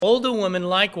Older women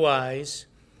likewise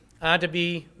are to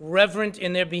be reverent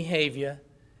in their behavior,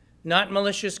 not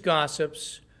malicious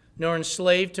gossips, nor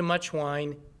enslaved to much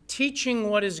wine, teaching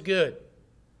what is good,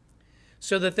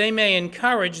 so that they may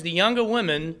encourage the younger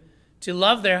women to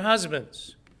love their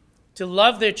husbands, to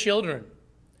love their children,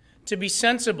 to be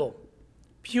sensible,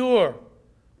 pure,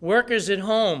 workers at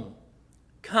home,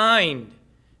 kind,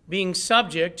 being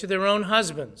subject to their own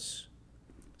husbands,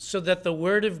 so that the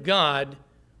word of God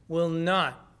will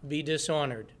not be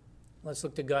dishonored. Let's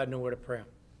look to God in a word of prayer.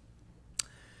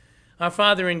 Our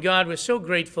Father in God, we're so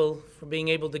grateful for being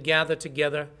able to gather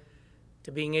together,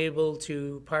 to being able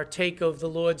to partake of the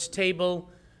Lord's table,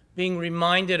 being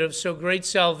reminded of so great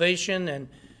salvation and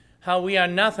how we are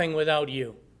nothing without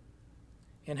you,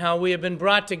 and how we have been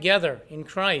brought together in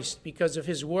Christ because of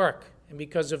his work and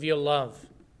because of your love.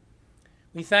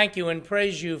 We thank you and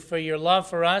praise you for your love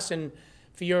for us and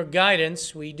for your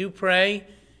guidance. We do pray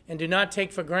and do not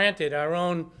take for granted our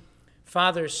own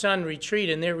father-son retreat,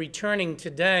 and they're returning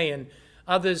today, and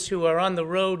others who are on the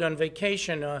road on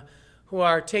vacation, who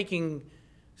are taking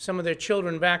some of their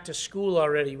children back to school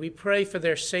already. We pray for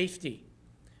their safety.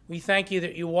 We thank you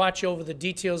that you watch over the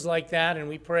details like that, and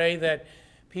we pray that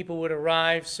people would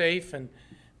arrive safe and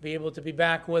be able to be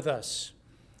back with us.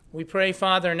 We pray,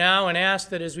 Father, now and ask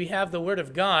that as we have the Word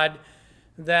of God,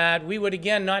 that we would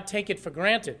again not take it for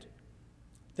granted,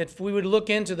 that we would look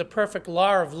into the perfect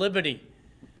law of liberty,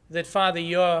 that, Father,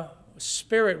 your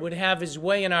Spirit would have his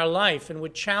way in our life and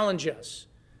would challenge us.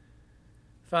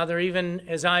 Father, even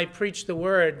as I preach the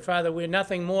Word, Father, we're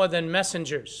nothing more than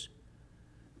messengers.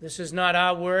 This is not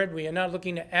our word. We are not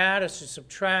looking to add or to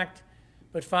subtract,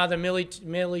 but, Father,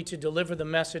 merely to deliver the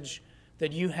message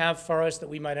that you have for us, that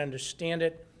we might understand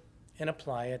it and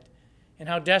apply it, and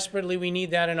how desperately we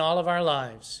need that in all of our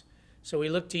lives. So we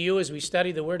look to you as we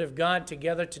study the Word of God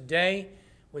together today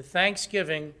with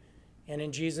thanksgiving, and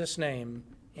in Jesus' name,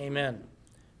 amen.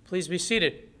 Please be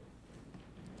seated.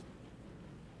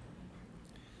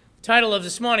 The title of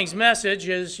this morning's message,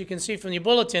 as you can see from your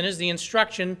bulletin, is The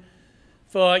Instruction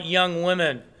for Young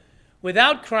Women.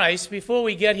 Without Christ, before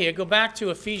we get here, go back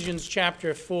to Ephesians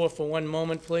chapter 4 for one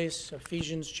moment, please.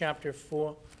 Ephesians chapter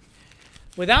 4.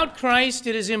 Without Christ,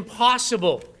 it is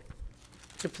impossible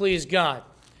to please God.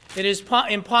 It is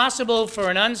impossible for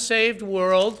an unsaved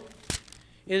world.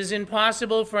 It is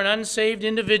impossible for an unsaved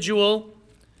individual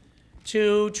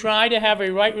to try to have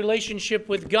a right relationship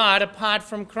with God apart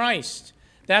from Christ.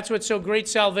 That's what so great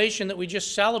salvation that we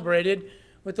just celebrated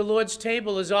with the Lord's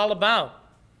table is all about.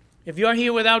 If you're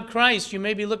here without Christ, you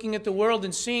may be looking at the world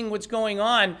and seeing what's going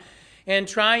on and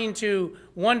trying to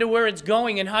wonder where it's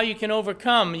going and how you can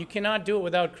overcome. You cannot do it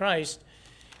without Christ.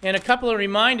 And a couple of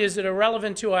reminders that are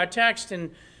relevant to our text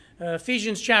in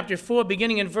Ephesians chapter 4,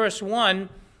 beginning in verse 1,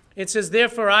 it says,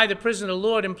 "Therefore I, the prisoner of the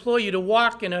Lord, implore you to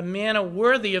walk in a manner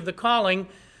worthy of the calling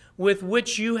with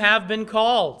which you have been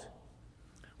called,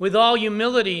 with all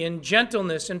humility and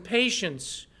gentleness and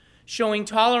patience, showing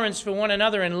tolerance for one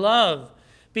another in love,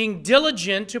 being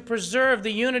diligent to preserve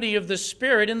the unity of the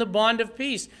Spirit in the bond of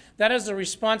peace." That is the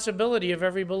responsibility of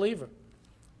every believer.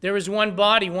 There is one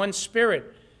body, one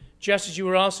Spirit, just as you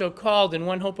were also called in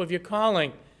one hope of your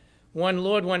calling, one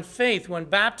Lord, one faith, one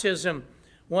baptism,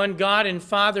 one God and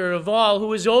Father of all,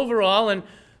 who is over all and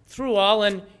through all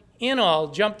and in all.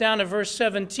 Jump down to verse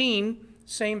 17,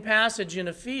 same passage in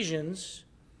Ephesians.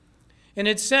 And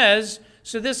it says,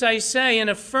 "So this I say and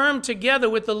affirm together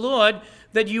with the Lord,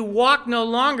 that you walk no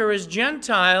longer as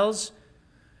Gentiles,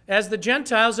 as the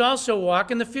Gentiles also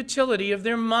walk in the futility of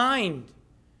their mind."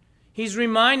 He's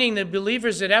reminding the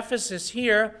believers at Ephesus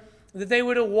here that they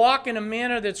were to walk in a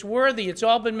manner that's worthy. It's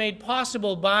all been made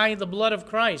possible by the blood of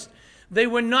Christ. They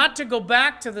were not to go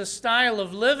back to the style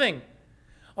of living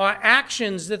or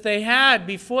actions that they had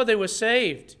before they were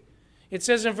saved. It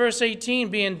says in verse 18,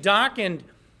 being darkened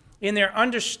in their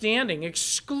understanding,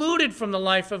 excluded from the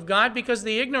life of God because of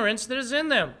the ignorance that is in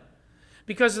them,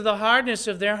 because of the hardness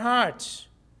of their hearts.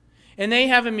 And they,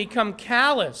 having become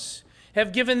callous,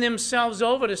 have given themselves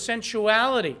over to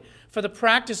sensuality for the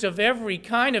practice of every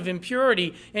kind of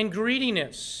impurity and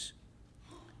greediness.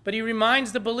 But he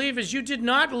reminds the believers, you did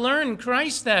not learn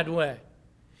Christ that way.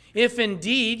 If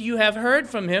indeed you have heard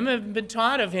from him and have been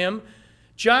taught of him,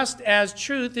 just as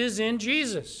truth is in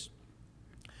Jesus.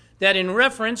 That in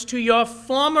reference to your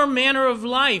former manner of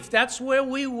life, that's where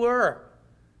we were.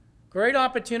 Great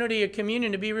opportunity at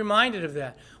communion to be reminded of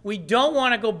that. We don't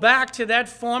want to go back to that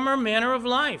former manner of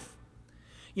life.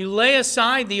 You lay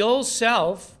aside the old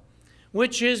self,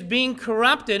 which is being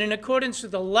corrupted in accordance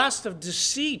with the lust of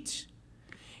deceit,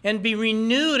 and be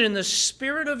renewed in the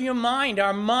spirit of your mind.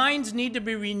 Our minds need to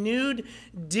be renewed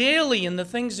daily in the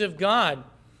things of God,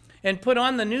 and put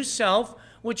on the new self,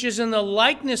 which is in the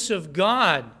likeness of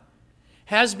God,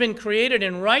 has been created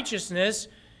in righteousness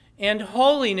and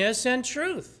holiness and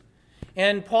truth.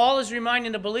 And Paul is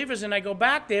reminding the believers, and I go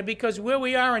back there because where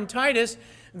we are in Titus,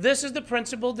 this is the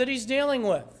principle that he's dealing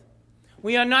with.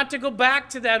 We are not to go back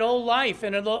to that old life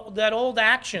and that old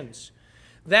actions.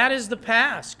 That is the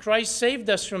past. Christ saved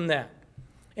us from that.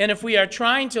 And if we are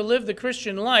trying to live the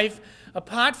Christian life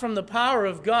apart from the power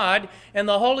of God and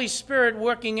the Holy Spirit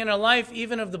working in a life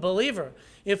even of the believer,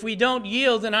 if we don't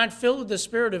yield and aren't filled with the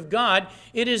Spirit of God,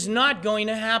 it is not going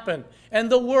to happen.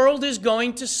 And the world is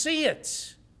going to see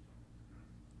it.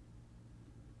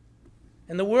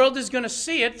 And the world is going to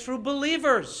see it through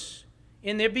believers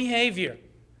in their behavior.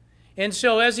 And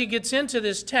so as he gets into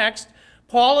this text,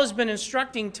 Paul has been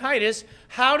instructing Titus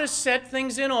how to set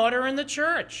things in order in the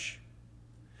church.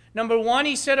 Number one,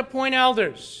 he said appoint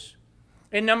elders.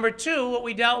 And number two, what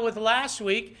we dealt with last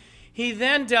week, he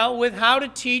then dealt with how to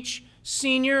teach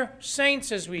senior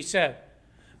saints, as we said.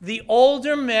 The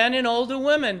older men and older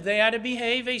women, they are to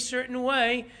behave a certain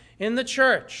way in the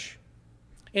church.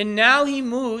 And now he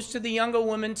moves to the younger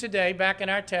women today, back in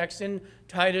our text in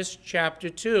Titus chapter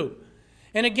 2.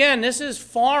 And again, this is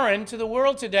foreign to the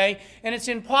world today, and it's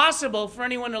impossible for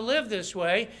anyone to live this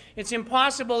way. It's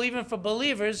impossible even for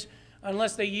believers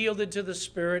unless they yielded to the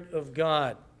Spirit of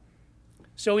God.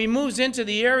 So he moves into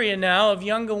the area now of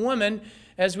younger women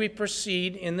as we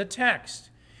proceed in the text.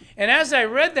 And as I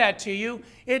read that to you,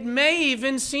 it may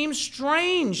even seem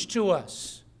strange to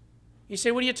us. You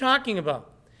say, what are you talking about?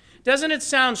 Doesn't it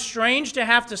sound strange to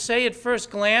have to say at first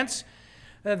glance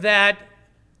that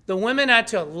the women are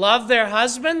to love their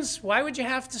husbands? Why would you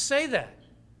have to say that?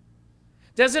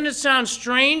 Doesn't it sound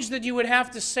strange that you would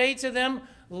have to say to them,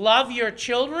 love your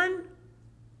children?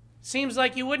 Seems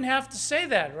like you wouldn't have to say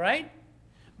that, right?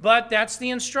 But that's the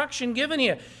instruction given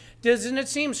here. Doesn't it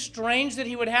seem strange that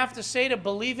he would have to say to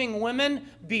believing women,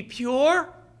 be pure?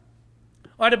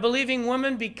 Or to believing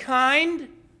women, be kind?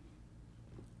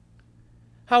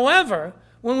 However,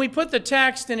 when we put the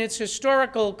text in its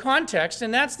historical context,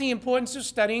 and that's the importance of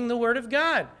studying the Word of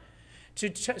God,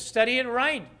 to study it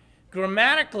right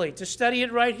grammatically, to study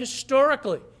it right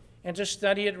historically, and to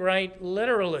study it right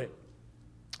literally.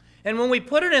 And when we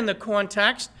put it in the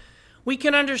context, we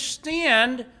can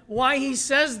understand why he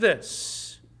says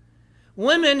this.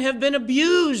 Women have been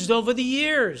abused over the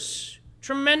years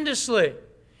tremendously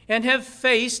and have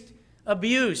faced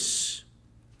abuse.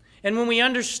 And when we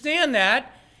understand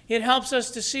that, it helps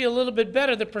us to see a little bit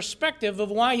better the perspective of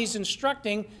why he's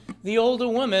instructing the older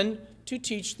women to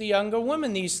teach the younger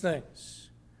women these things.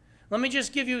 Let me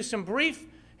just give you some brief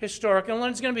historical,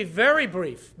 and it's going to be very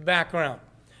brief background,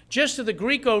 just to the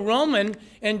Greco-Roman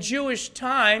and Jewish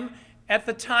time at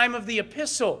the time of the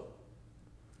epistle.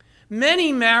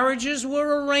 Many marriages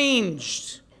were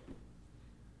arranged.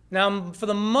 Now, for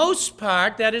the most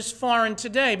part, that is foreign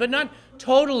today, but not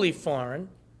totally foreign.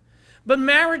 But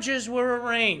marriages were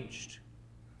arranged.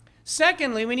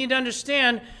 Secondly, we need to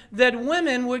understand that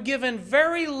women were given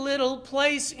very little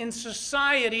place in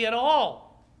society at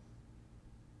all.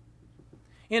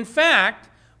 In fact,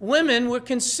 women were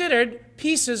considered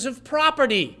pieces of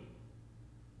property.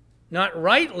 Not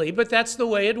rightly, but that's the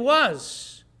way it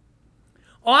was.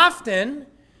 Often,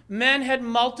 men had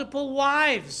multiple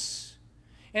wives.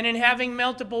 And in having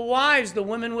multiple wives, the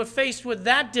women were faced with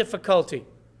that difficulty.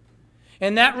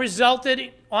 And that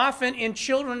resulted often in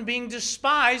children being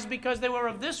despised because they were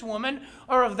of this woman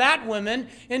or of that woman,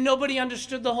 and nobody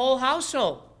understood the whole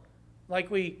household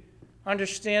like we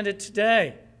understand it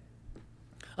today.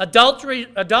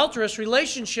 Adulterous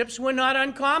relationships were not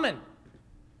uncommon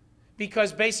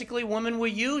because basically women were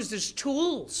used as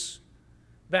tools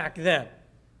back then.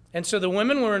 And so the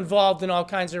women were involved in all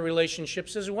kinds of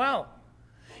relationships as well.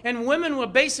 And women were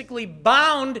basically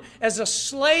bound as a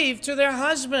slave to their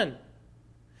husband.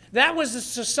 That was the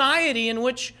society in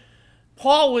which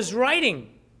Paul was writing.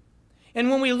 And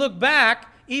when we look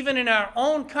back, even in our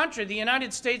own country, the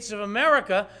United States of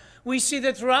America, we see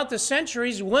that throughout the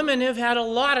centuries, women have had a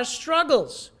lot of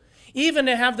struggles, even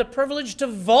to have the privilege to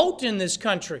vote in this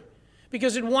country.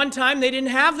 Because at one time, they didn't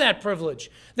have that privilege.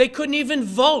 They couldn't even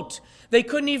vote. They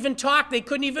couldn't even talk. They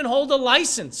couldn't even hold a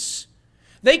license.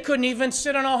 They couldn't even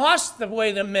sit on a horse the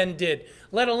way the men did,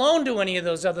 let alone do any of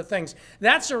those other things.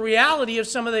 That's a reality of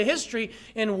some of the history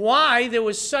and why there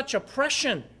was such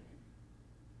oppression.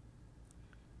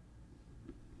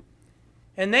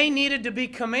 And they needed to be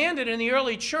commanded in the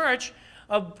early church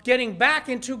of getting back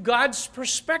into God's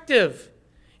perspective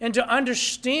and to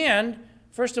understand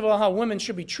First of all, how women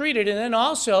should be treated, and then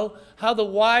also how the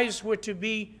wives were to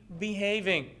be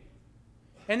behaving.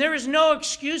 And there is no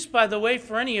excuse, by the way,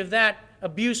 for any of that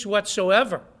abuse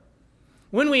whatsoever.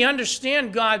 When we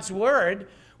understand God's word,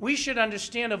 we should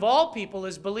understand of all people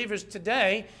as believers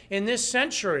today in this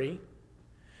century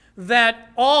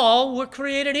that all were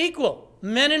created equal,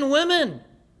 men and women.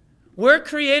 We're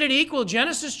created equal.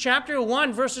 Genesis chapter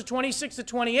 1, verses 26 to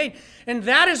 28. And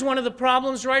that is one of the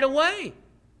problems right away.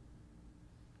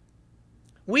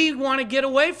 We want to get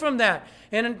away from that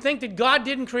and think that God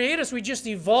didn't create us. We just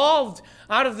evolved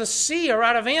out of the sea or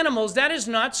out of animals. That is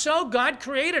not so. God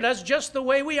created us just the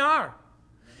way we are.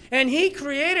 And he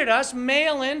created us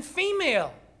male and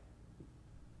female.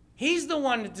 He's the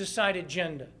one that decided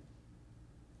gender.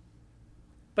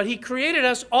 But he created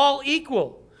us all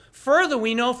equal. Further,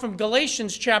 we know from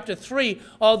Galatians chapter 3,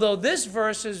 although this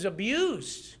verse is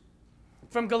abused,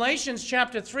 from Galatians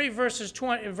chapter 3,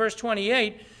 verse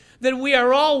 28, that we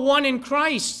are all one in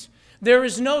Christ. There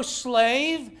is no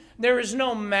slave, there is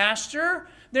no master,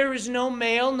 there is no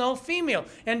male, no female.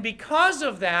 And because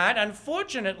of that,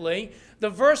 unfortunately, the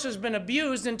verse has been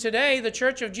abused, and today the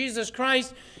Church of Jesus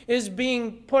Christ is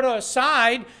being put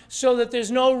aside so that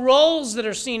there's no roles that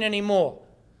are seen anymore.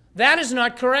 That is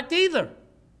not correct either.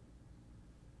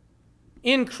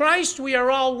 In Christ, we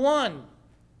are all one,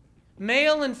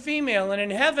 male and female. And in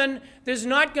heaven, there's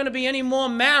not going to be any more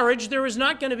marriage. There is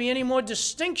not going to be any more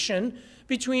distinction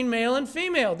between male and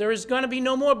female. There is going to be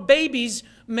no more babies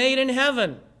made in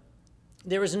heaven.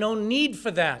 There is no need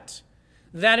for that.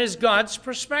 That is God's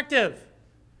perspective.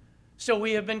 So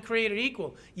we have been created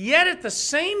equal. Yet at the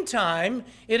same time,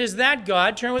 it is that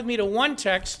God, turn with me to one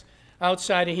text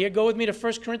outside of here. Go with me to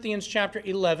 1 Corinthians chapter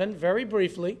 11, very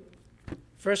briefly.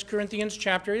 1 Corinthians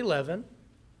chapter 11.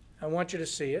 I want you to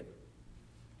see it.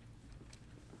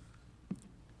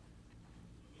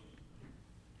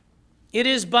 It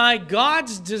is by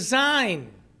God's design,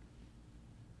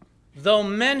 though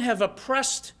men have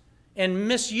oppressed and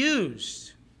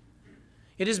misused.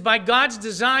 It is by God's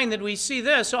design that we see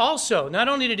this also. Not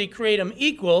only did he create them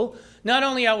equal, not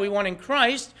only are we one in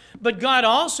Christ, but God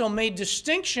also made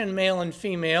distinction male and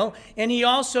female, and he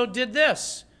also did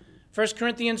this. 1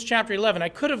 Corinthians chapter 11. I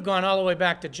could have gone all the way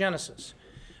back to Genesis.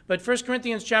 But 1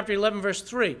 Corinthians chapter 11, verse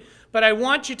 3. But I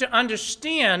want you to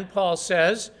understand, Paul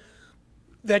says,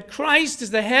 that Christ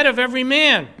is the head of every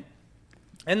man,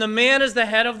 and the man is the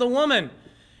head of the woman,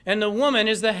 and the woman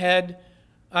is the head,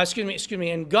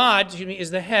 and God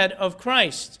is the head of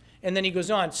Christ. And then he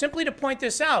goes on, simply to point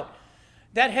this out.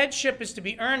 That headship is to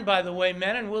be earned, by the way,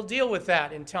 men, and we'll deal with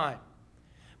that in time.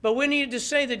 But we need to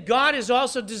say that God has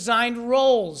also designed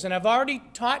roles, and I've already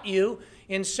taught you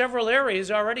in several areas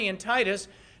already in Titus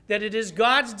that it is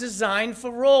God's design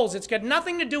for roles. It's got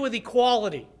nothing to do with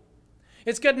equality.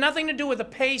 It's got nothing to do with a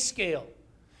pay scale.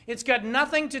 It's got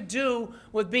nothing to do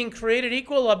with being created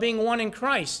equal or being one in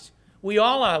Christ. We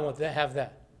all have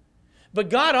that. But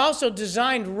God also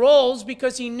designed roles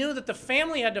because he knew that the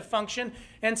family had to function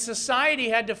and society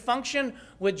had to function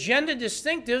with gender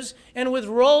distinctives and with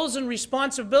roles and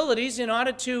responsibilities in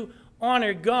order to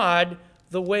honor God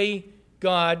the way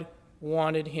God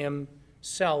wanted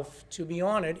himself to be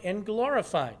honored and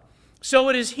glorified. So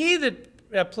it is he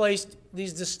that placed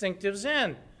these distinctives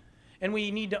in. And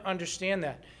we need to understand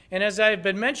that. And as I've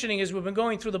been mentioning, as we've been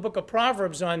going through the book of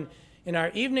Proverbs in our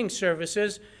evening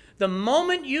services, the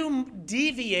moment you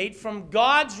deviate from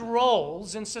God's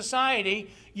roles in society,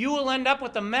 you will end up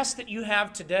with the mess that you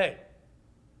have today.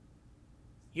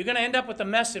 You're going to end up with a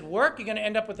mess at work. You're going to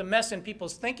end up with a mess in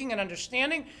people's thinking and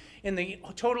understanding, in the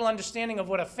total understanding of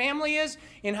what a family is,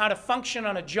 in how to function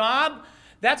on a job.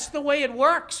 That's the way it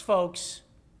works, folks.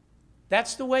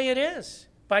 That's the way it is,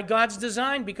 by God's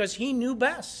design, because he knew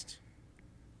best.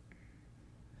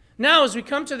 Now, as we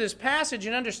come to this passage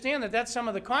and understand that that's some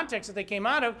of the context that they came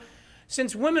out of,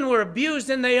 since women were abused,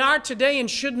 and they are today and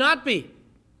should not be.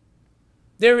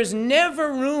 There is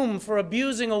never room for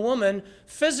abusing a woman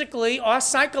physically or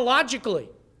psychologically.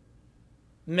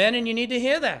 Men, and you need to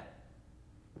hear that.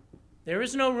 There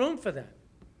is no room for that.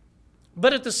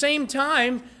 But at the same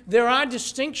time, there are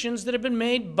distinctions that have been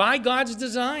made by God's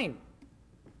design.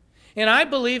 And I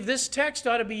believe this text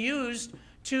ought to be used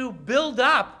to build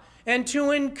up and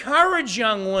to encourage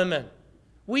young women.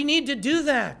 We need to do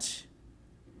that,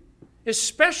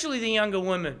 especially the younger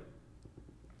women.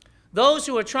 Those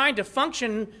who are trying to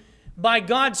function by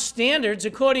God's standards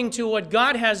according to what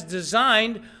God has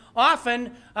designed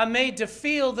often are made to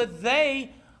feel that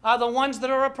they are the ones that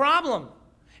are a problem.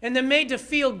 And they're made to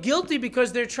feel guilty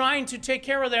because they're trying to take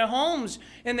care of their homes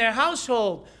and their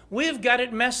household. We've got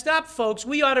it messed up, folks.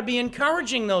 We ought to be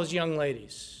encouraging those young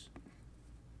ladies.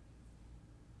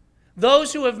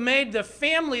 Those who have made the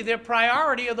family their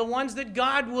priority are the ones that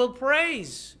God will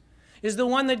praise, is the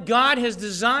one that God has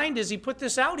designed as he put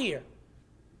this out here.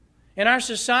 And our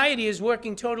society is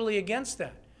working totally against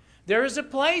that. There is a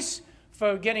place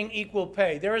for getting equal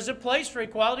pay. There is a place for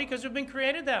equality because we've been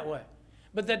created that way.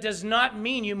 But that does not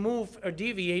mean you move or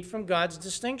deviate from God's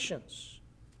distinctions.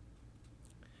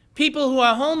 People who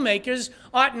are homemakers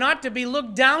ought not to be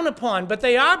looked down upon, but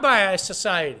they are by our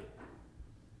society.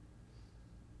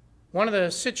 One of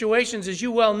the situations, as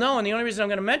you well know, and the only reason I'm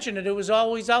going to mention it, it was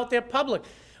always out there public.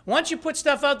 Once you put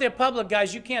stuff out there public,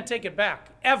 guys, you can't take it back,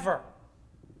 ever.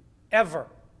 Ever.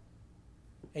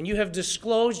 And you have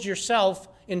disclosed yourself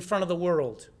in front of the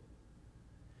world.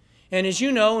 And as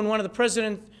you know, when one of the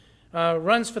president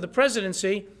runs for the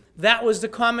presidency, that was the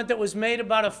comment that was made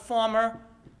about a former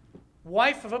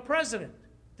wife of a president,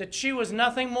 that she was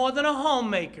nothing more than a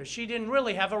homemaker. She didn't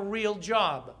really have a real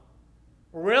job.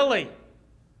 Really.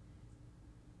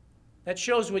 That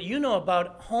shows what you know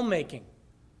about homemaking.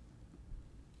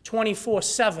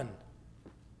 24/7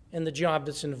 in the job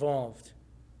that's involved.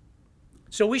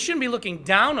 So we shouldn't be looking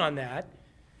down on that,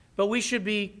 but we should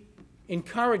be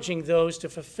encouraging those to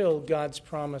fulfill God's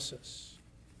promises.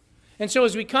 And so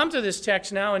as we come to this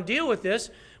text now and deal with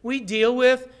this, we deal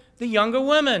with the younger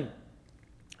women.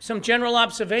 Some general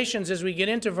observations as we get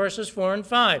into verses 4 and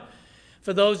 5.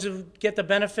 For those who get the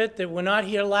benefit that were not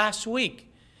here last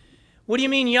week. What do you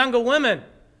mean younger women?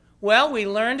 Well, we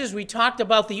learned as we talked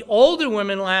about the older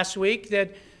women last week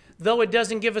that though it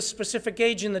doesn't give a specific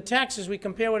age in the text as we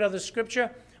compare with other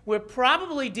scripture, we're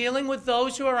probably dealing with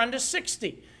those who are under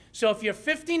 60. So if you're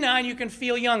 59, you can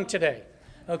feel young today.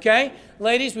 Okay?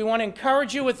 Ladies, we want to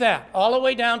encourage you with that, all the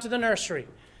way down to the nursery.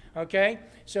 Okay?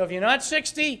 So if you're not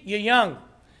 60, you're young.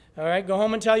 All right? Go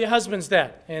home and tell your husbands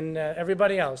that and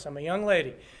everybody else. I'm a young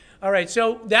lady. All right,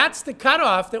 so that's the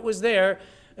cutoff that was there.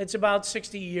 It's about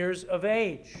 60 years of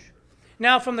age.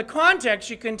 Now, from the context,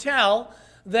 you can tell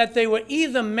that they were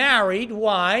either married.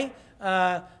 Why?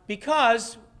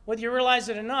 Because, whether you realize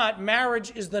it or not,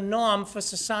 marriage is the norm for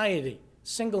society.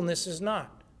 Singleness is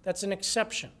not. That's an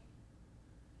exception.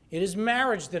 It is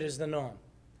marriage that is the norm.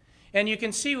 And you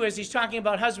can see as he's talking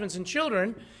about husbands and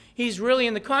children, he's really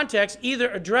in the context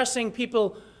either addressing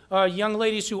people, young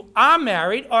ladies who are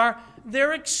married, or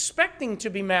they're expecting to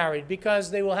be married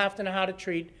because they will have to know how to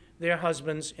treat their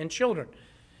husbands and children.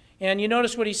 And you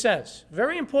notice what he says.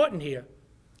 Very important here.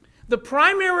 The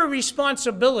primary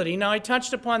responsibility, now I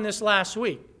touched upon this last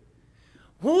week.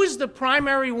 Who is the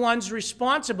primary ones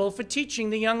responsible for teaching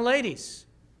the young ladies?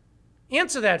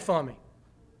 Answer that for me.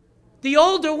 The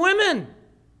older women.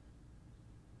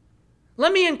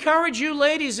 Let me encourage you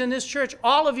ladies in this church,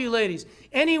 all of you ladies,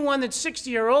 anyone that's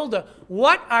 60 or older,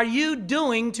 what are you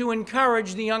doing to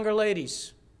encourage the younger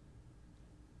ladies?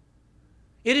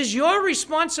 It is your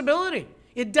responsibility.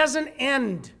 It doesn't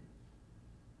end.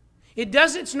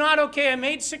 It's not, okay, I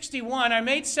made 61, I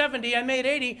made 70, I made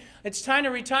 80, it's time to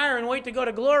retire and wait to go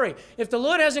to glory. If the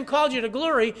Lord hasn't called you to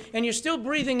glory and you're still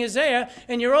breathing his air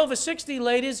and you're over 60,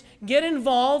 ladies, get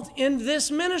involved in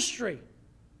this ministry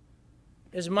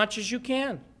as much as you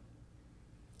can.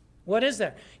 What is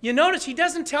that? You notice he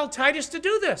doesn't tell Titus to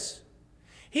do this.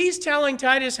 He's telling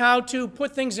Titus how to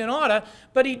put things in order,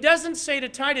 but he doesn't say to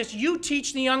Titus, you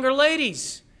teach the younger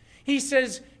ladies. He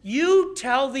says, you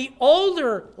tell the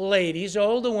older ladies,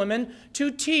 older women, to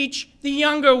teach the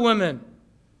younger women.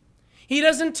 He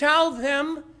doesn't tell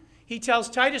them, he tells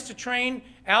Titus to train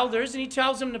elders, and he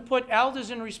tells them to put elders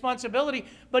in responsibility,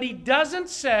 but he doesn't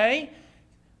say,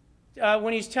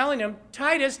 when he's telling them,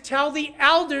 Titus, tell the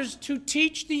elders to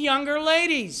teach the younger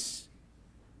ladies.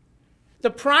 The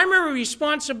primary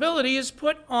responsibility is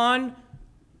put on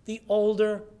the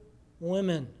older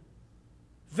women.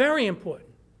 Very important.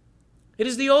 It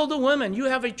is the older women. You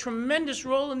have a tremendous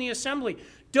role in the assembly.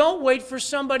 Don't wait for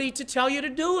somebody to tell you to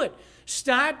do it.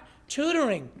 Start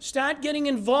tutoring. Start getting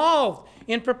involved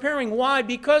in preparing. Why?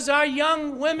 Because our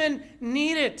young women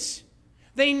need it.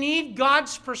 They need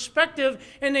God's perspective,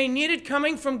 and they need it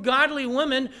coming from godly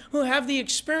women who have the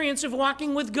experience of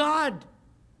walking with God.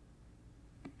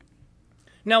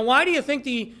 Now, why do you think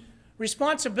the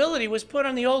responsibility was put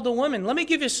on the older women? Let me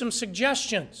give you some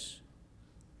suggestions.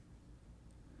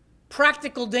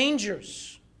 Practical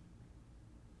dangers.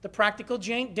 The practical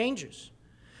dangers.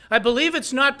 I believe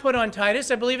it's not put on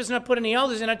Titus. I believe it's not put on the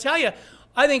elders. And I tell you,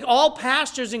 I think all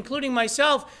pastors, including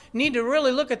myself, need to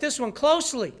really look at this one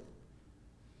closely.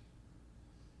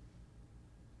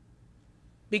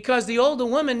 Because the older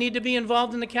women need to be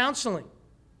involved in the counseling.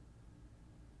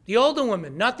 The older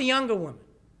women, not the younger women.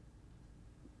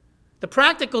 The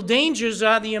practical dangers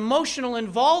are the emotional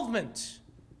involvement.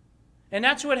 And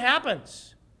that's what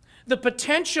happens. The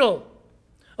potential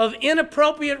of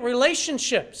inappropriate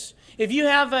relationships. If you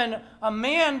have a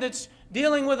man that's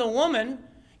dealing with a woman,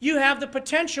 you have the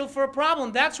potential for a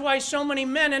problem. That's why so many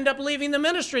men end up leaving the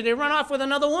ministry. They run off with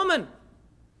another woman.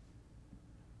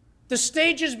 The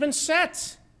stage has been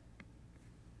set.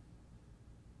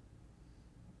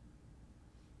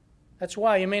 That's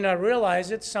why you may not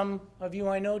realize it. Some of you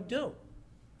I know do.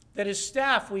 That as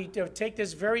staff, we take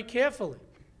this very carefully.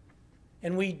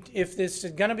 And if this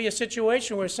is going to be a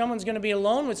situation where someone's going to be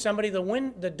alone with somebody,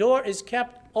 the door is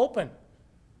kept open.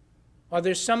 Or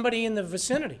there's somebody in the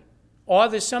vicinity. Or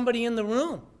there's somebody in the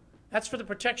room. That's for the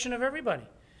protection of everybody.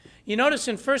 You notice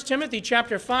in 1 Timothy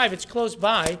chapter 5, it's close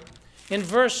by, in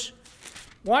verse,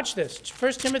 watch this,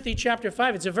 1 Timothy chapter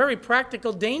 5, it's a very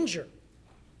practical danger.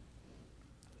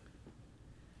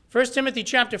 1 Timothy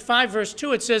chapter 5, verse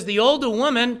 2, it says, the older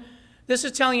woman, this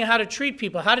is telling you how to treat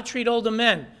people, how to treat older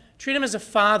men. Treat them as a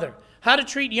father. How to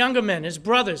treat younger men as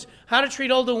brothers. How to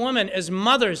treat older women as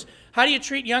mothers. How do you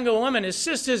treat younger women as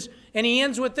sisters? And he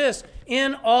ends with this,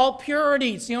 in all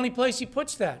purity. It's the only place he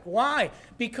puts that. Why?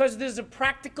 Because there's a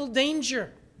practical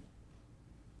danger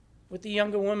with the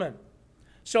younger woman.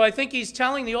 So I think he's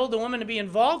telling the older woman to be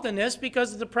involved in this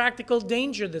because of the practical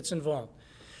danger that's involved.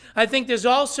 I think there's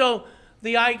also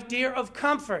the idea of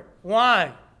comfort.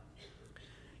 Why?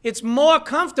 It's more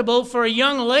comfortable for a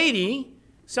young lady,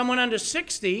 someone under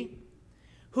 60,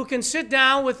 who can sit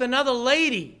down with another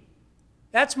lady.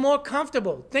 That's more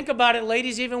comfortable. Think about it,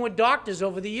 ladies, even with doctors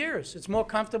over the years. It's more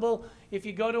comfortable if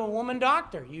you go to a woman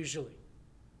doctor, usually.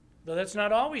 Though that's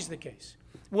not always the case.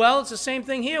 Well, it's the same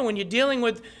thing here. When you're dealing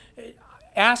with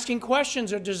asking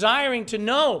questions or desiring to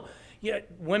know,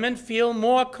 women feel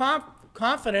more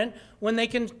confident when they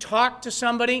can talk to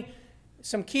somebody,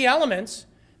 some key elements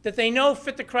that they know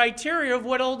fit the criteria of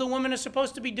what older women are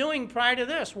supposed to be doing prior to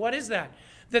this. What is that?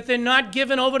 That they're not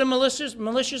given over to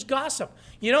malicious gossip.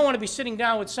 You don't want to be sitting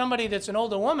down with somebody that's an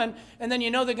older woman and then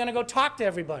you know they're going to go talk to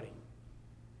everybody.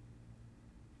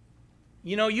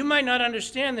 You know, you might not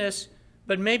understand this,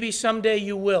 but maybe someday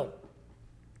you will.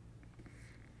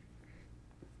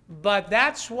 But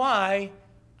that's why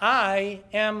I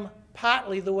am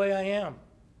partly the way I am.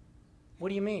 What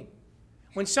do you mean?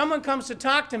 When someone comes to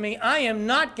talk to me, I am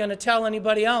not going to tell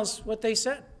anybody else what they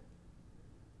said.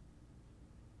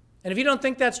 And if you don't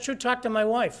think that's true, talk to my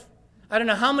wife. I don't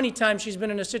know how many times she's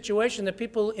been in a situation that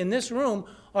people in this room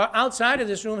or outside of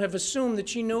this room have assumed that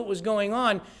she knew what was going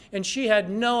on, and she had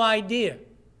no idea.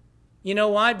 You know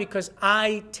why? Because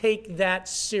I take that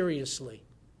seriously.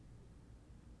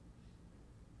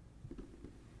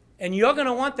 And you're going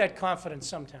to want that confidence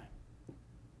sometime,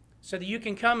 so that you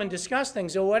can come and discuss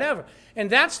things or whatever. And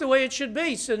that's the way it should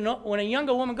be. So when a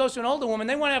younger woman goes to an older woman,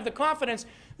 they want to have the confidence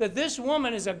that this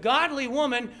woman is a godly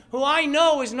woman who I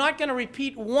know is not going to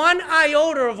repeat one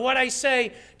iota of what I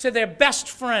say to their best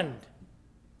friend,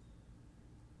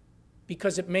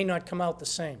 because it may not come out the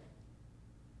same.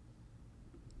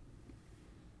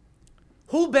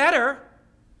 Who better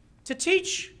to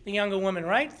teach the younger woman,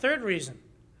 right? Third reason.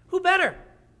 Who better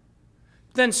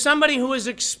than somebody who has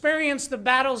experienced the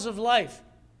battles of life?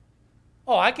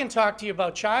 Oh, I can talk to you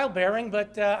about childbearing,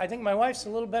 but I think my wife's a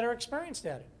little better experienced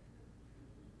at it.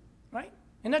 Right?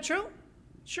 Isn't that true?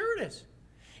 Sure it is.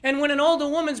 And when an older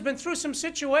woman's been through some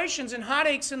situations and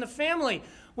heartaches in the family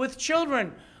with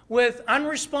children, with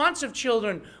unresponsive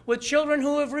children, with children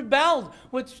who have rebelled,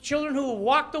 with children who have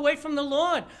walked away from the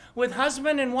Lord, with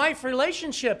husband and wife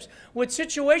relationships, with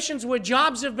situations where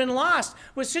jobs have been lost,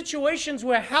 with situations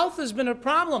where health has been a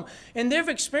problem, and they've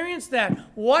experienced that.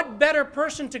 What better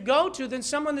person to go to than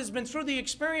someone that's been through the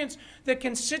experience that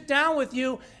can sit down with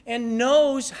you and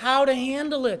knows how to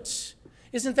handle it?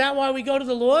 Isn't that why we go to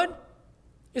the Lord?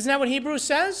 Isn't that what Hebrews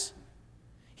says?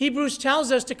 Hebrews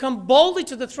tells us to come boldly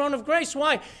to the throne of grace.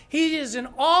 Why? He has in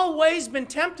all ways been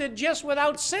tempted just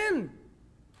without sin.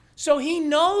 So he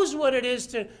knows what it is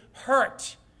to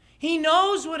hurt. He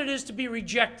knows what it is to be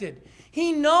rejected.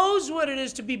 He knows what it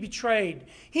is to be betrayed.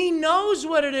 He knows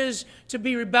what it is to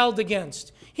be rebelled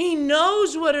against. He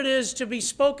knows what it is to be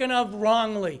spoken of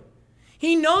wrongly.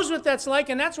 He knows what that's like,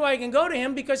 and that's why I can go to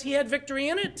him, because he had victory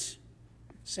in it.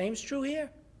 Same's true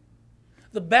here.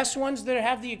 The best ones that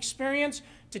have the experience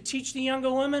to teach the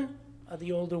younger women are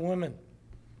the older women.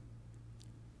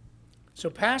 So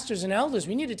pastors and elders,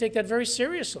 we need to take that very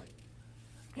seriously.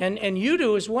 And you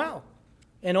do as well.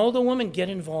 And older women, get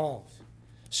involved.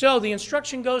 So the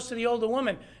instruction goes to the older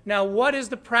woman. Now, what is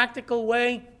the practical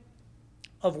way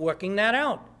of working that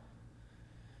out?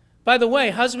 By the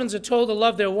way, husbands are told to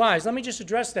love their wives. Let me just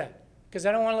address that, because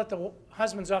I don't want to let the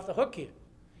husbands off the hook here.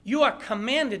 You are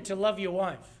commanded to love your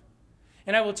wife.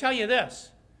 And I will tell you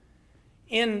this.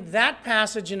 In that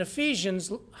passage in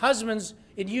Ephesians, husbands,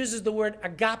 it uses the word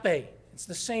agape. It's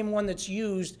the same one that's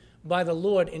used by the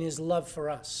Lord in his love for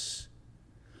us.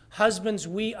 Husbands,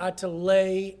 we are to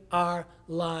lay our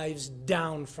lives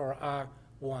down for our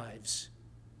wives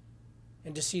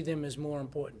and to see them as more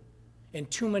important. And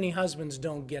too many husbands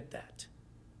don't get that.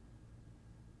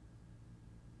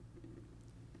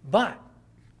 But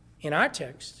in our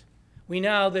text, we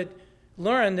now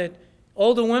learn that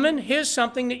older women, here's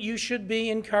something that you should be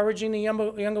encouraging the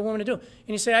younger woman to do. And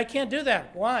you say, I can't do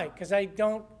that. Why? Because I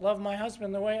don't love my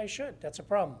husband the way I should. That's a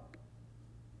problem.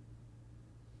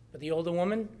 But the older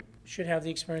woman should have the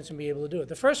experience and be able to do it.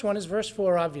 The first one is verse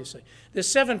 4, obviously. There's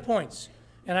 7 points.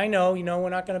 And I know, we're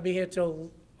not going to be here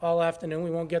till all afternoon.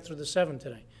 We won't get through the 7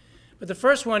 today. But the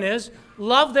first one is,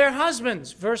 love their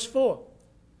husbands, verse 4.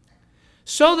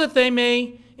 So that they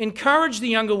may encourage the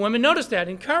younger women. Notice that.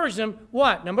 Encourage them,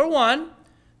 what? Number 1,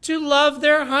 to love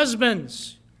their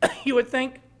husbands. You would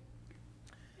think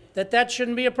that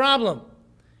shouldn't be a problem.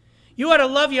 You ought to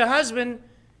love your husband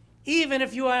even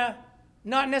if you are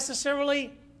not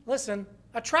necessarily,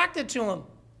 attracted to him.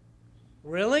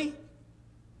 Really?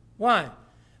 Why?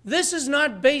 This is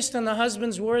not based on the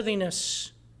husband's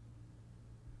worthiness.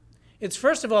 It's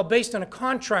first of all based on a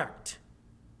contract.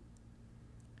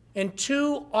 And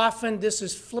too often this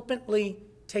is flippantly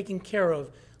taken care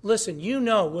of. Listen,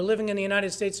 we're living in the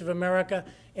United States of America,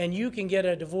 and you can get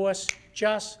a divorce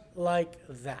just like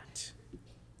that.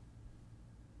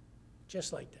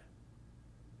 Just like that.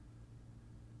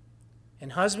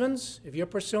 And husbands, if you're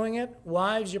pursuing it,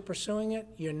 wives, you're pursuing it,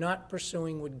 you're not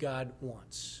pursuing what God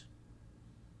wants.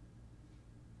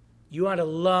 You ought to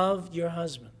love your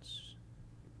husbands.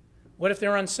 What if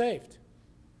they're unsaved?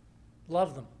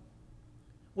 Love them.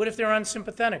 What if they're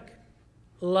unsympathetic?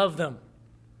 Love them.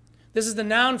 This is the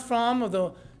noun form of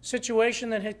the situation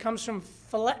that comes from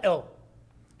phileo.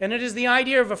 And it is the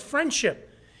idea of a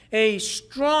friendship, a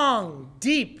strong,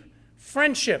 deep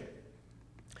friendship.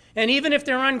 And even if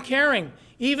they're uncaring,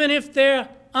 even if they're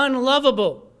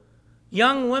unlovable,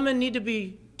 young women need to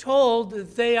be told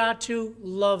that they are to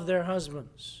love their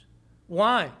husbands.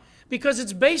 Why? Because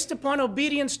it's based upon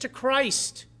obedience to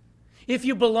Christ. If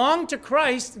you belong to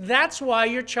Christ, that's why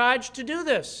you're charged to do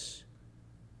this.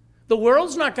 The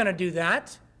world's not going to do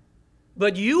that,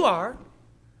 but you are.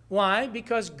 Why?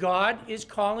 Because God is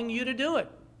calling you to do it.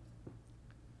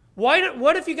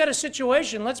 What if you got a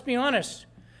situation, let's be honest,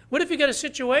 what if you got a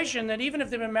situation that even if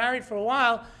they've been married for a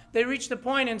while, they reach the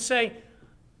point and say,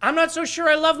 I'm not so sure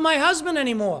I love my husband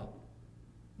anymore.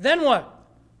 Then what?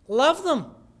 Love them.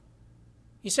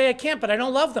 You say, I can't, but I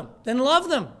don't love them. Then love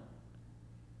them.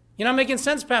 You're not making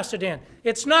sense, Pastor Dan.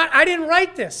 It's not, I didn't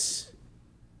write this.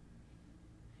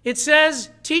 It says,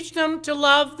 teach them to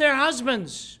love their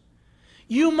husbands.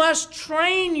 You must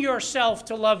train yourself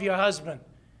to love your husband.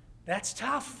 That's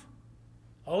tough.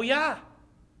 Oh, yeah,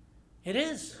 it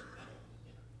is.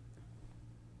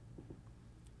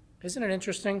 Isn't it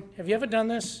interesting? Have you ever done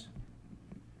this?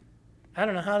 I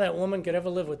don't know how that woman could ever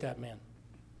live with that man.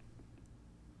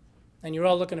 And you're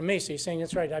all looking at me, so you're saying,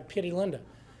 that's right, I pity Linda.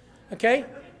 Okay?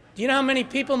 Do you know how many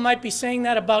people might be saying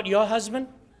that about your husband?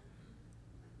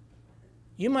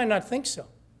 You might not think so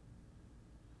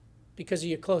because of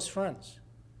your close friends.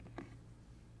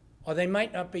 Or they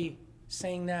might not be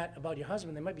saying that about your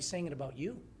husband. They might be saying it about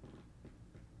you.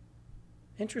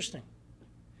 Interesting.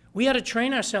 We ought to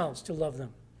train ourselves to love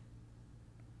them.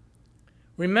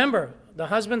 Remember, the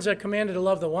husbands are commanded to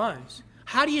love the wives.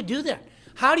 How do you do that?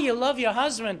 How do you love your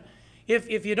husband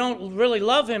if you don't really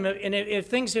love him and if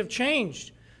things have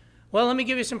changed? Well, let me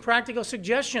give you some practical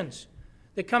suggestions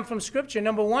that come from Scripture.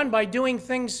 Number 1, by doing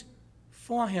things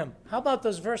for him. How about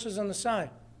those verses on the side?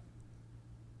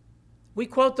 We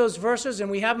quote those verses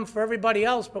and we have them for everybody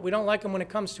else, but we don't like them when it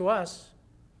comes to us.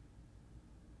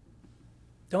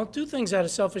 Don't do things out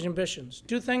of selfish ambitions.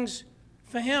 Do things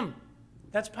for him.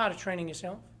 That's part of training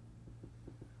yourself.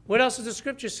 What else does the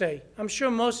Scripture say? I'm sure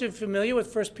most of you are familiar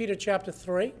with 1 Peter chapter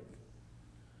 3.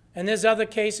 And there's other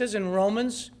cases in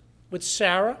Romans with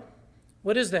Sarah.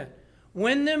 What is that?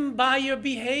 Win them by your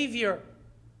behavior.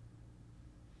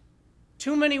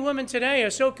 Too many women today are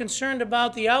so concerned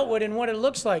about the outward and what it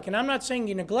looks like. And I'm not saying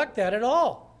you neglect that at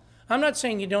all. I'm not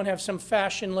saying you don't have some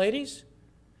fashion ladies.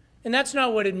 And that's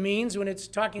not what it means when it's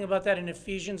talking about that in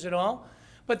Ephesians at all.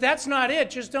 But that's not it.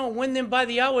 Just don't win them by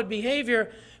the outward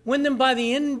behavior. Win them by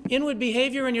the inward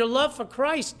behavior and your love for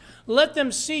Christ. Let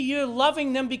them see you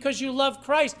loving them because you love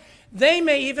Christ. They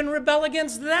may even rebel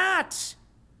against that.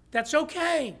 That's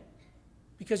okay.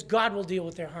 Because God will deal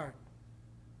with their heart.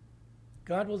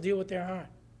 God will deal with their heart.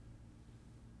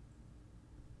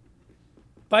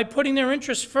 by putting their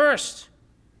interests first,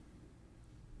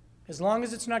 as long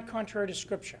as it's not contrary to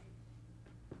Scripture.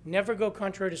 Never go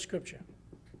contrary to Scripture.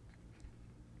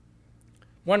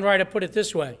 One writer put it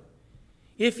this way: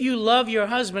 if you love your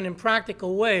husband in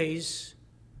practical ways,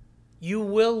 you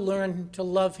will learn to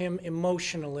love him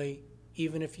emotionally,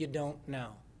 even if you don't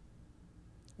now.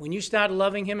 When you start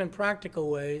loving him in practical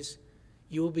ways,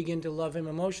 you will begin to love him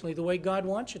emotionally the way God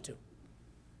wants you to.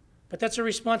 But that's a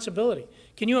responsibility.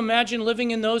 Can you imagine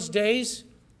living in those days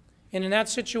and in that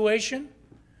situation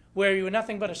where you were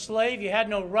nothing but a slave, you had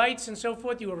no rights and so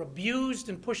forth, you were abused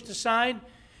and pushed aside?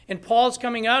 And Paul's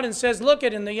coming out and says, look,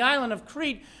 in the island of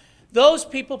Crete, those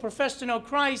people profess to know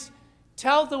Christ.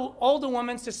 Tell the older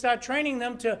women to start training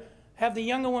them to have the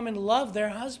younger women love their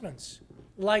husbands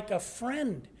like a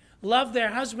friend. Love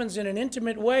their husbands in an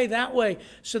intimate way, that way,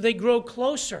 so they grow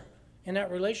closer in that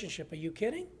relationship. Are you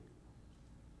kidding?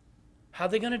 How are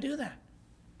they going to do that?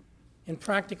 In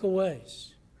practical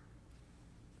ways.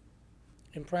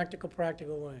 In practical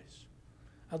ways.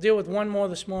 I'll deal with one more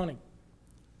this morning.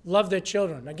 Love their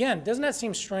children. Again, doesn't that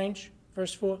seem strange?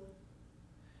 Verse 4.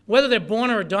 Whether they're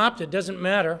born or adopted doesn't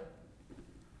matter.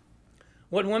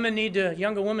 What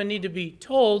younger women need to be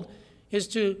told is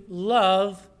to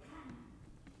love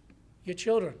your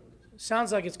children.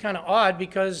 Sounds like it's kind of odd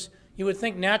because you would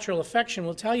think natural affection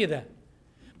will tell you that.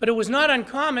 But it was not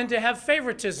uncommon to have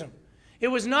favoritism. It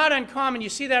was not uncommon. You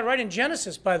see that right in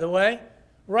Genesis, by the way,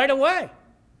 right away,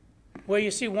 where you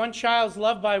see one child's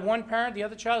loved by one parent, the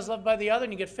other child's loved by the other,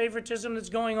 and you get favoritism that's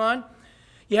going on.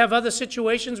 You have other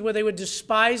situations where they were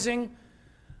despising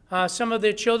some of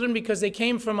their children because they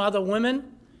came from other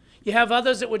women. You have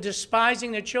others that were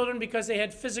despising their children because they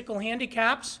had physical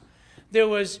handicaps. There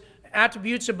was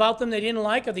attributes about them they didn't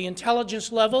like, or the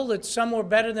intelligence level, that some were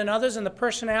better than others, and the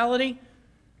personality.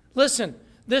 Listen,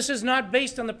 this is not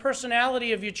based on the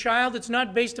personality of your child. It's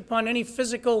not based upon any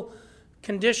physical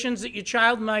conditions that your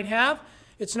child might have.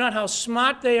 It's not how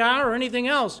smart they are or anything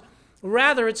else.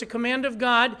 Rather, it's a command of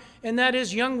God, and that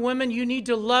is, young women, you need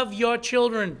to love your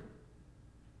children.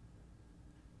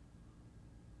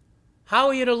 How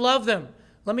are you to love them?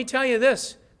 Let me tell you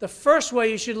this. The first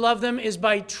way you should love them is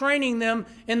by training them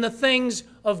in the things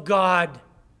of God.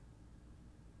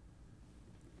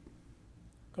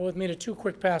 Go with me to two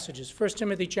quick passages. 1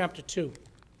 Timothy chapter 2.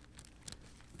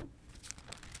 Do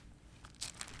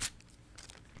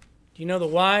you know the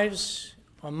wives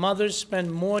or mothers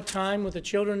spend more time with the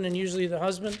children than usually the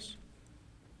husbands?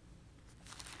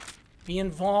 Be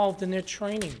involved in their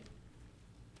training.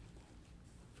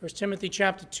 1 Timothy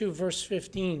chapter 2, verse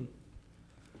 15.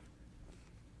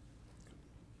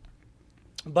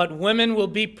 But women will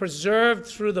be preserved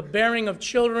through the bearing of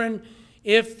children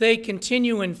if they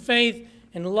continue in faith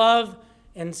and love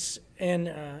and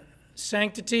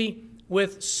sanctity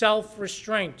with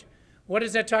self-restraint. What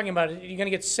is that talking about? Are you going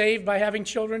to get saved by having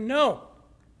children? No.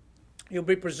 You'll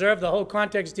be preserved. The whole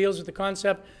context deals with the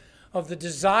concept of the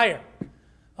desire.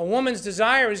 A woman's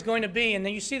desire is going to be, and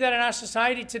you see that in our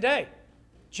society today.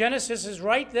 Genesis is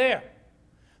right there.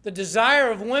 The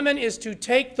desire of women is to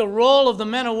take the role of the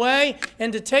men away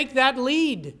and to take that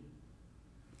lead.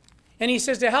 And he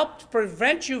says to help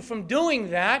prevent you from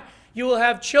doing that, you will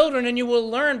have children and you will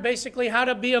learn basically how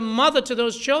to be a mother to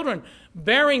those children,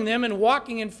 bearing them and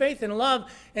walking in faith and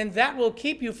love, and that will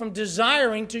keep you from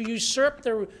desiring to usurp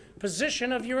the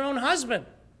position of your own husband.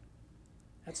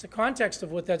 That's the context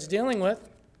of what that's dealing with.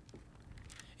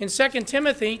 In 2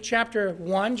 Timothy chapter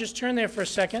 1, just turn there for a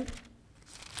second.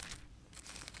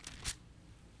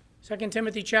 2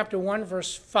 Timothy chapter 1,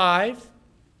 verse 5.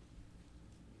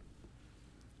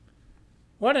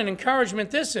 What an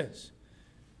encouragement this is.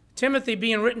 Timothy,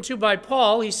 being written to by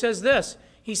Paul, he says this.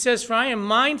 He says, "For I am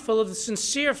mindful of the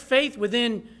sincere faith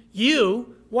within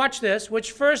you," watch this,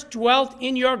 "which first dwelt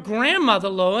in your grandmother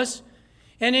Lois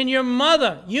and in your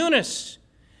mother Eunice.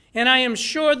 And I am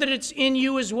sure that it's in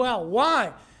you as well."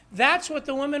 Why? That's what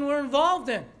the women were involved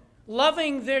in.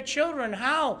 Loving their children.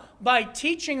 How? By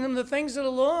teaching them the things of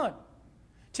the Lord.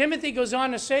 Timothy goes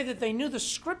on to say that they knew the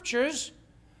scriptures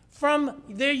from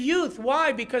their youth.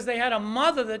 Why? Because they had a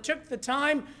mother that took the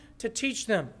time to teach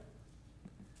them.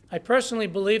 I personally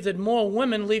believe that more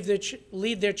women lead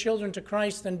their children to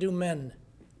Christ than do men,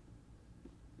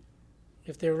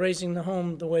 if they're raising the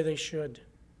home the way they should.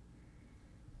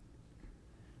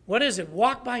 What is it?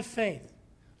 Walk by faith.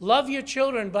 Love your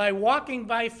children by walking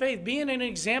by faith, being an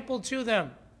example to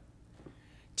them,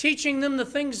 teaching them the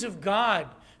things of God,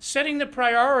 setting the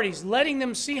priorities, letting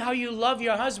them see how you love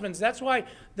your husbands. That's why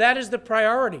that is the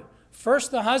priority.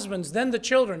 First the husbands, then the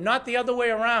children, not the other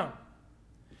way around.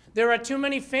 There are too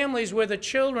many families where the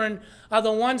children are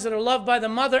the ones that are loved by the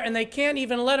mother, and they can't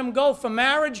even let them go for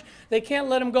marriage. They can't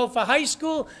let them go for high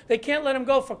school. They can't let them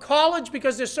go for college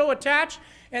because they're so attached,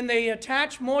 and they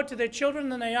attach more to their children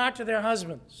than they are to their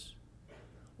husbands.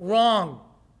 Wrong.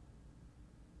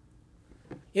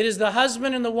 It is the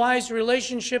husband and the wife's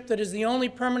relationship that is the only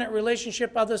permanent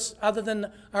relationship other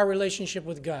than our relationship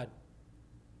with God.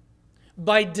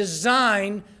 By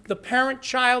design, the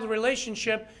parent-child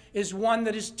relationship is one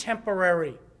that is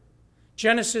temporary.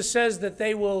 Genesis says that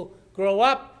they will grow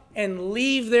up and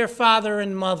leave their father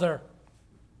and mother.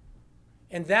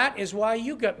 And that is why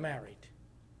you got married,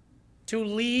 to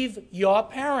leave your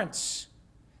parents.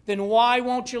 Then why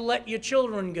won't you let your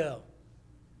children go?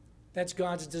 That's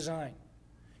God's design.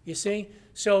 You see?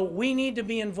 So we need to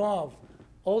be involved.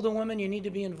 Older women, you need to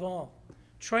be involved.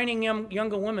 Training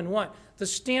younger women, what? The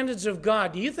standards of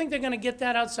God. Do you think they're going to get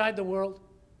that outside the world?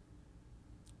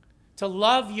 To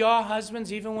love your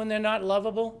husbands even when they're not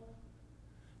lovable?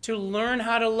 To learn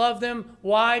how to love them.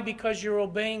 Why? Because you're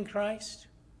obeying Christ.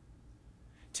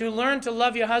 To learn to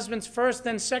love your husbands first,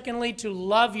 then secondly, to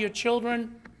love your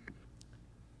children.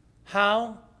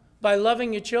 How? By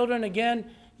loving your children,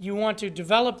 again, you want to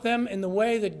develop them in the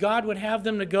way that God would have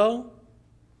them to go.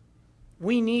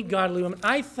 We need godly women.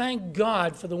 I thank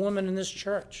God for the women in this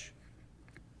church.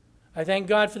 I thank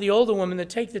God for the older women that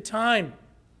take the time.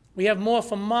 We have More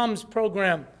for Moms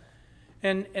program,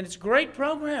 and it's a great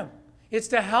program. It's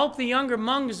to help the younger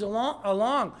moms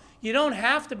along. You don't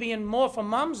have to be in More for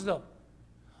Moms, though.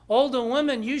 Older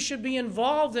women, you should be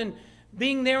involved in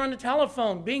being there on the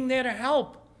telephone, being there to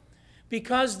help,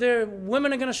 because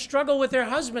women are going to struggle with their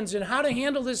husbands and how to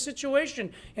handle this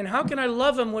situation, and how can I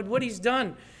love him with what he's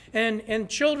done, and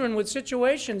children with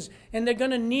situations, and they're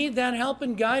going to need that help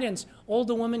and guidance.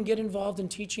 Older women get involved in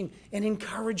teaching and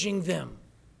encouraging them.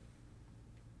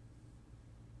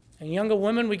 And younger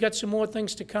women, we got some more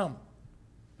things to come,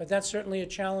 but that's certainly a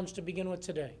challenge to begin with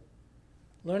today.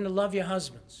 Learn to love your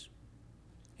husbands.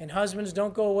 And husbands,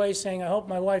 don't go away saying, I hope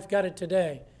my wife got it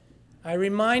today. I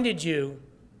reminded you,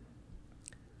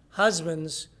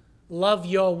 husbands, love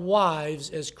your wives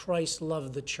as Christ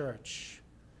loved the church.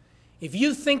 If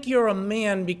you think you're a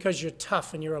man because you're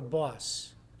tough and you're a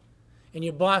boss, and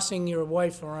you're bossing your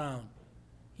wife around,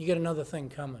 you got another thing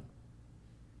coming.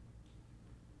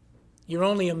 You're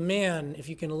only a man if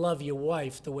you can love your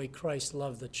wife the way Christ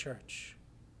loved the church.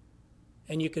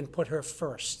 And you can put her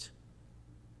first.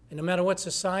 And no matter what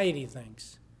society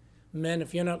thinks, men,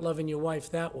 if you're not loving your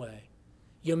wife that way,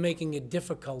 you're making it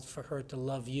difficult for her to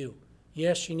love you.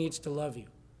 Yes, she needs to love you,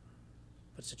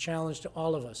 but it's a challenge to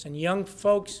all of us. And young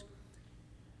folks,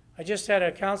 I just had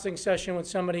a counseling session with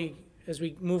somebody as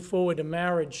we move forward to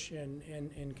marriage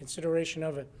and consideration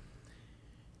of it.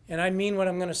 And I mean what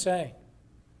I'm going to say.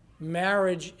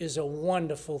 Marriage is a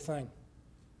wonderful thing.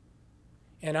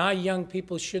 And our young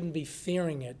people shouldn't be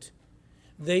fearing it.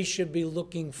 They should be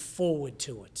looking forward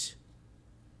to it,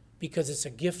 because it's a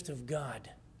gift of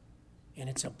God and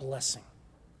it's a blessing.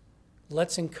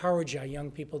 Let's encourage our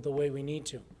young people the way we need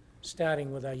to,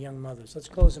 starting with our young mothers. Let's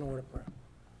close in a word of prayer.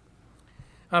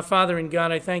 Our Father in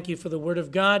God, I thank you for the Word of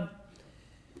God.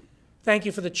 Thank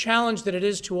you for the challenge that it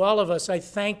is to all of us. I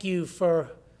thank you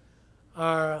for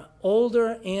our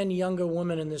older and younger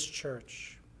women in this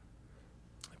church.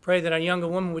 I pray that our younger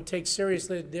women would take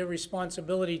seriously their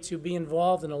responsibility to be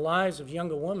involved in the lives of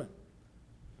younger women.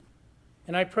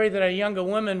 And I pray that our younger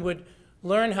women would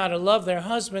learn how to love their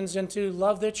husbands and to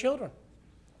love their children.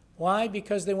 Why?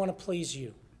 Because they want to please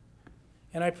you.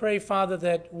 And I pray, Father,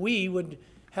 that we would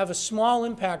have a small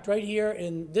impact right here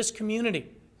in this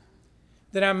community,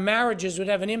 that our marriages would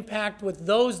have an impact with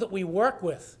those that we work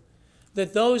with,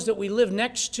 that those that we live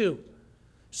next to,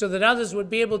 so that others would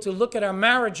be able to look at our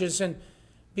marriages and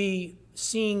be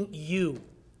seeing you.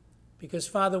 Because,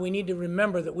 Father, we need to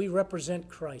remember that we represent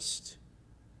Christ.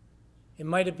 It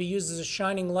might be used as a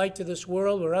shining light to this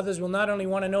world where others will not only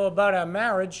want to know about our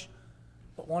marriage,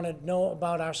 but want to know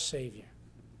about our Savior.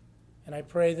 And I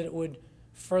pray that it would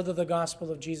further the gospel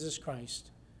of Jesus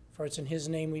Christ. For it's in his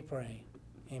name we pray.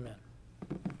 Amen.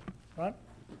 Ron?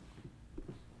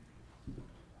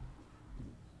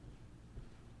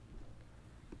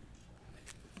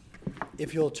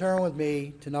 If you'll turn with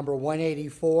me to number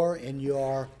 184 in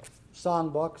your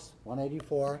songbooks,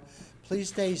 184, please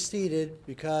stay seated,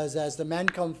 because as the men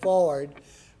come forward,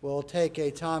 we'll take a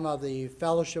time of the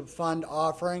Fellowship Fund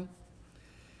offering.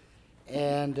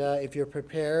 And if you're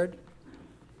prepared,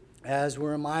 as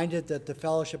we're reminded that the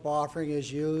fellowship offering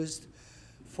is used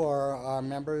for our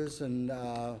members and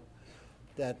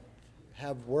that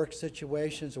have work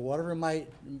situations or whatever it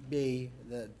might be,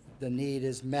 that the need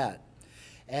is met.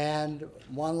 And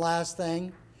one last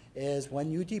thing is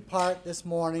when you depart this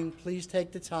morning, please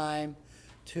take the time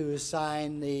to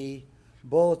sign the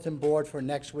bulletin board for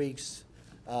next week's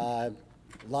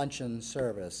luncheon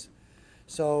service.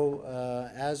 So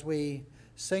as we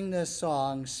sing this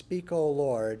song, Speak, O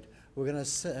Lord, we're going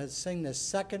to sing the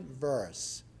second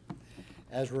verse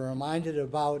as we're reminded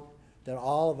about that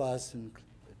all of us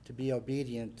to be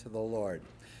obedient to the Lord.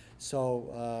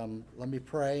 So let me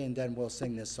pray and then we'll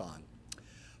sing this song.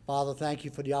 Father, thank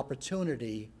you for the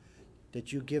opportunity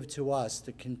that you give to us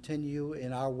to continue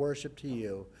in our worship to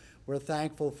you. We're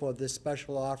thankful for this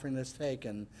special offering that's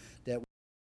taken, that